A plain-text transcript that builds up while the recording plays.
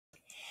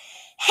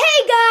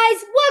Hey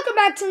guys, welcome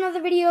back to another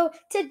video.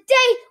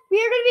 Today we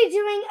are going to be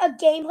doing a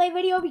gameplay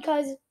video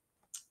because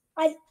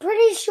I'm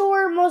pretty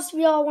sure most of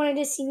y'all wanted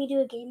to see me do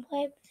a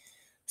gameplay.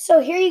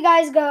 So here you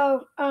guys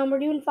go. We're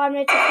doing 5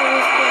 minutes of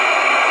freddys.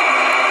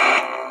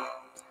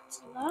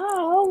 It's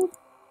loud.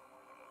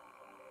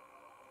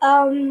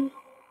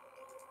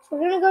 So we're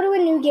going to go to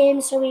a new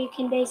game so we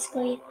can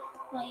basically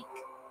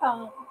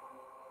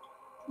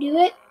do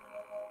it.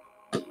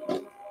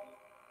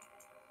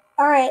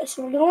 Alright,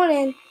 so we're going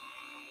in.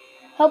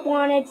 Help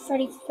wanted,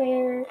 Freddy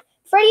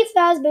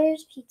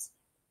Fazbear's Pizza.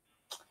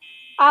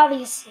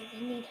 Obviously, they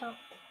need help.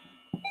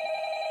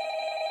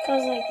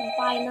 Because,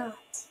 why not?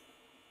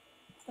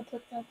 I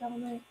put that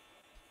down there.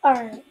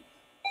 Alright.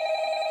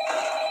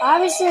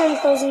 Obviously, I'm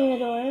closing the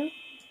door.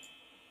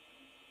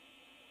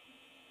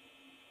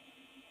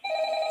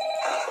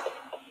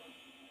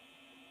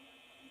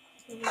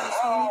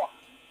 Hello?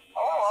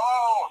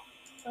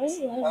 What is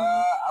that? I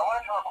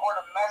wanted to record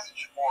a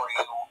message for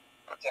you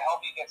to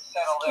help you get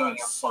settled in on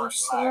your So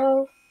first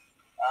slow. night.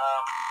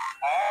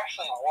 I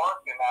actually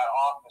worked in that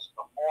office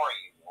before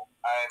you.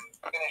 I'm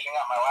finishing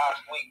up my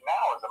last week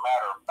now, as a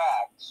matter of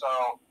fact. So,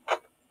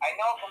 I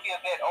know it can be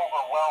a bit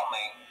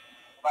overwhelming,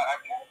 but I'm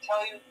here to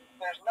tell you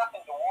there's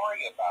nothing to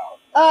worry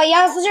about.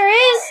 Yes, there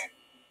is.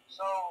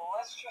 So,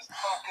 let's just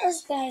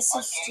focus This guy is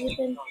so on getting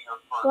stupid. you through your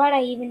first Why'd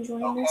I even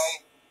join this?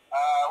 Okay?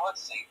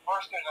 Let's see.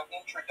 First, there's an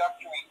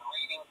introductory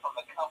greeting from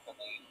the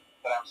company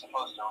that I'm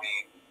supposed to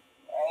read.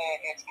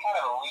 It's kind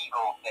of a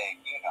legal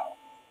thing, you know.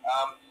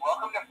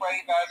 Welcome to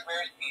Freddie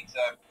Fazbear's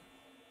Pizza,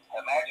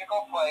 a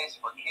magical place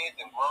for kids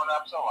and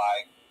grown-ups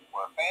alike,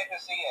 where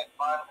fantasy and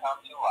fun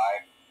come to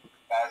life.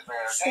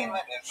 Fazbear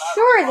Entertainment is not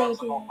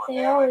responsible for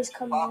They damage always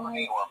to come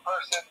property alive. or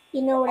person.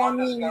 You know what I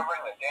Upon mean.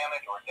 discovering that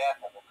damage or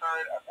death has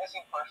occurred, a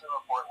missing person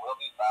report will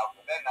be filed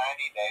within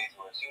 90 days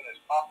or as soon as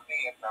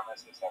property and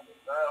premises have been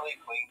thoroughly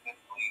cleaned and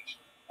bleached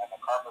and the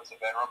carpets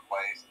have been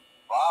replaced.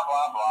 Blah,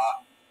 blah,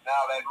 blah.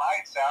 Now, that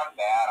might sound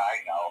bad,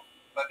 I know,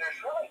 but there's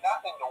really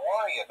nothing to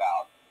worry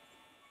about.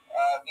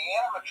 The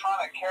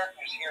animatronic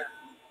characters here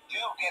do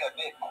get a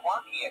bit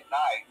quirky at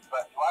night,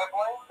 but do I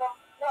blame them?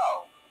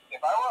 No. If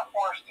I were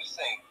forced to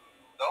sing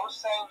those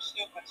same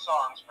stupid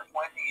songs for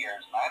 20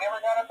 years and I never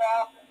got a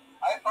bath,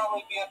 I'd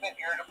probably be a bit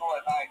irritable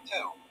at night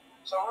too.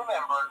 So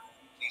remember,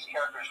 these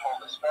characters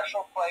hold a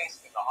special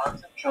place in the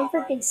hearts of children.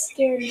 I'm freaking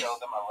scared. Show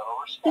them a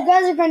little respect. You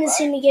guys are going to right?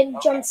 see me get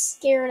jump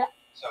scared.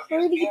 So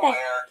just be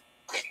aware,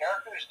 the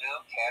characters do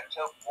tend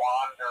to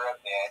wander a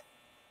bit.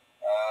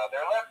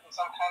 They're left in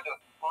some kind of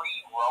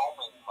free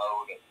roaming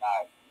mode at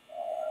night.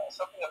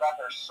 Something about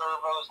their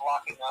servos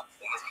locking up if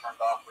they get turned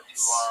off for too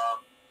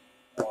long.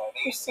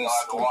 They used to be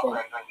allowed to walk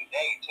around during the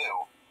day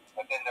too,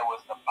 but then there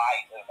was the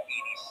bite of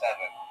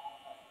 87.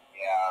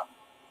 Yeah.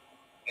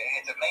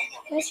 It's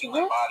amazing to think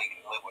my body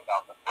can live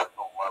without the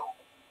frontal lobe,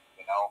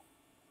 you know?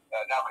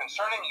 Now,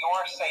 concerning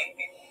your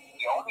safety,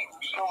 the only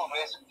real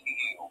risk to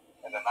you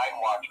as a night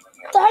watchman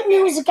here. That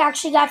music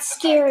actually got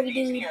scary,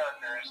 dude. These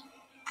characters,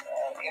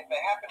 if they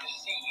happen to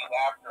see you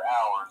after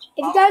hours,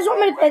 if you guys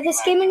want me to play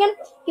this game again,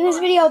 give this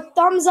video a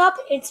thumbs up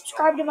and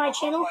subscribe to my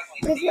channel.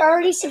 But if you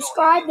already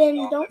subscribed, then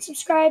don't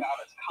subscribe.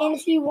 And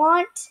if you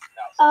want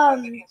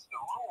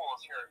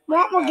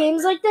more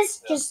games like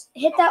this, just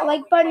hit that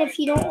like button. If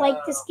you don't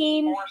like this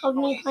game of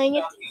me playing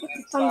it, hit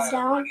the thumbs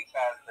down.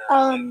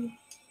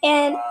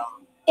 And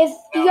if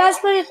you guys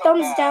put a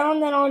thumbs down,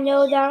 then I'll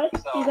know that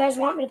you guys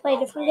want me to play a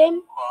different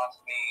game.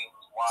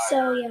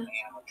 So yeah.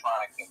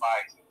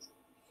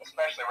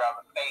 Especially around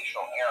the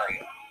facial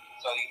area.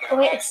 So you can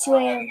wait, it's 2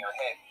 a.m. your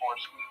head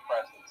forcefully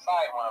pressed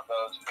inside one of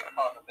those can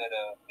cause a bit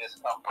of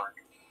discomfort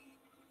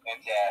and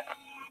death.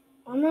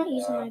 I'm not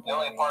using my The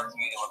only parts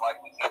of you that would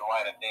likely see the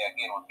light of day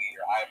again would be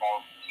your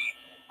eyeballs and teeth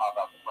that pop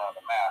out the front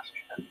of the mask.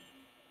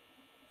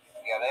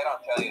 Yeah, they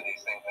don't tell you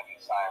these things when you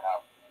sign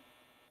up.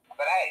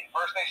 But hey,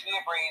 first station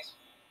of the breeze.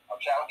 I'll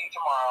chat with you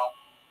tomorrow.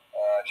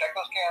 Check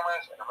those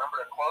cameras and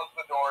remember to close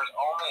the doors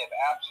only if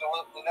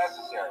absolutely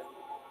necessary.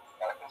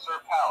 Gotta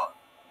conserve power.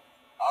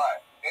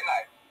 Alright, good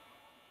night.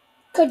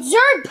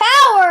 Conserve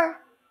power!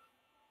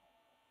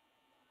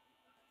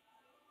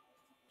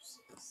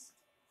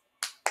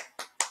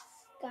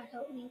 God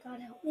help me, God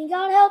help me,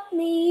 God help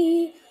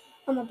me.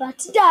 I'm about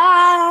to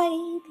die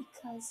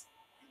because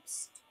I'm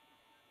stupid.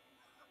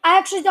 I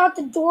actually thought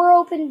the door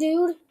opened,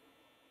 dude.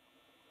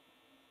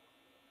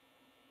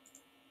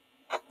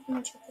 I'm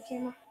gonna check the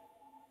camera.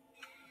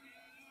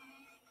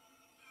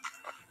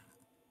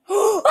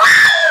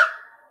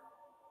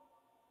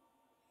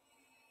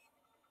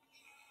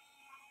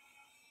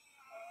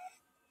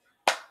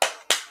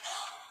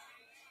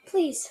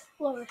 Please,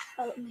 Lord,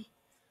 help me.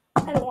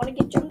 I don't want to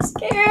get jump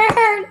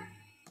scared.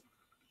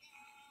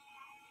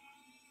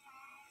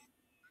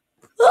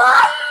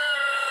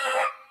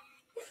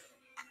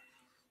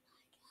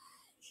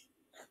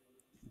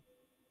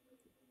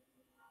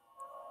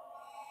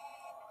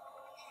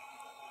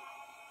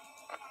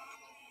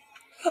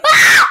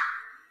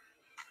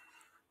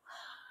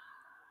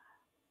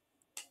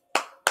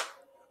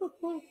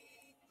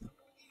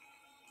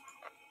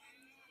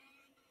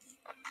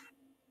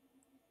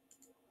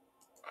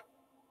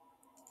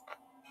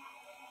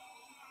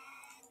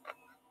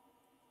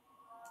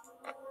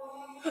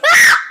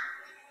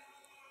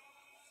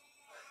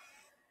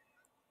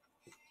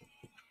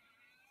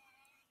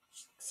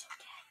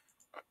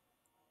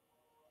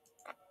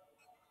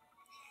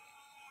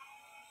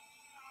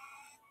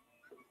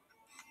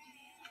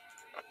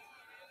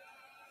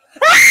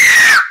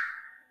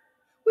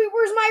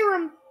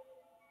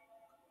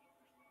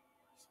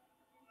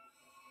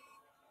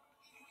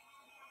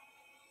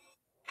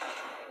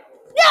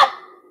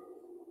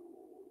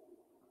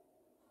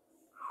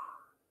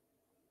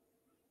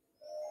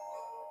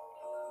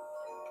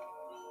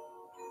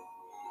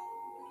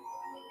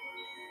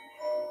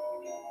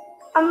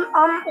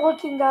 I'm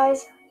looking,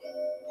 guys.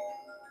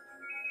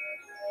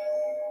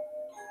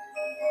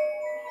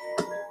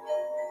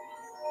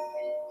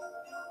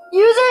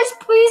 Users,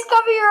 please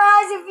cover your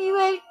eyes if you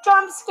hate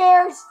jump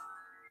scares.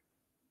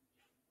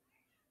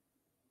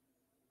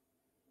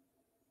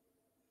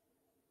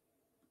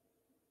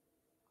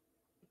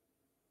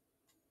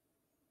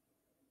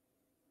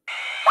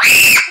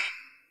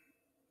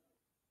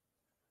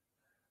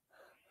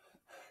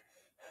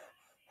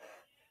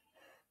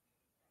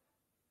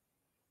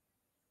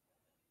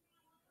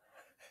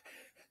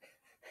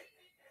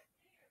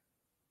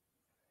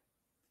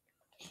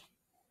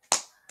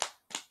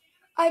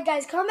 Alright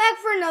guys, come back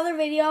for another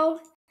video.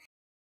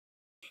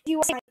 You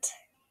want.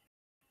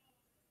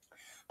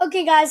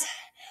 Okay guys,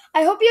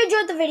 I hope you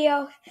enjoyed the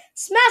video.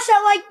 Smash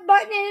that like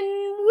button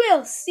and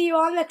we'll see you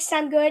all next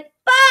time. Good.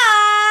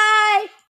 Bye!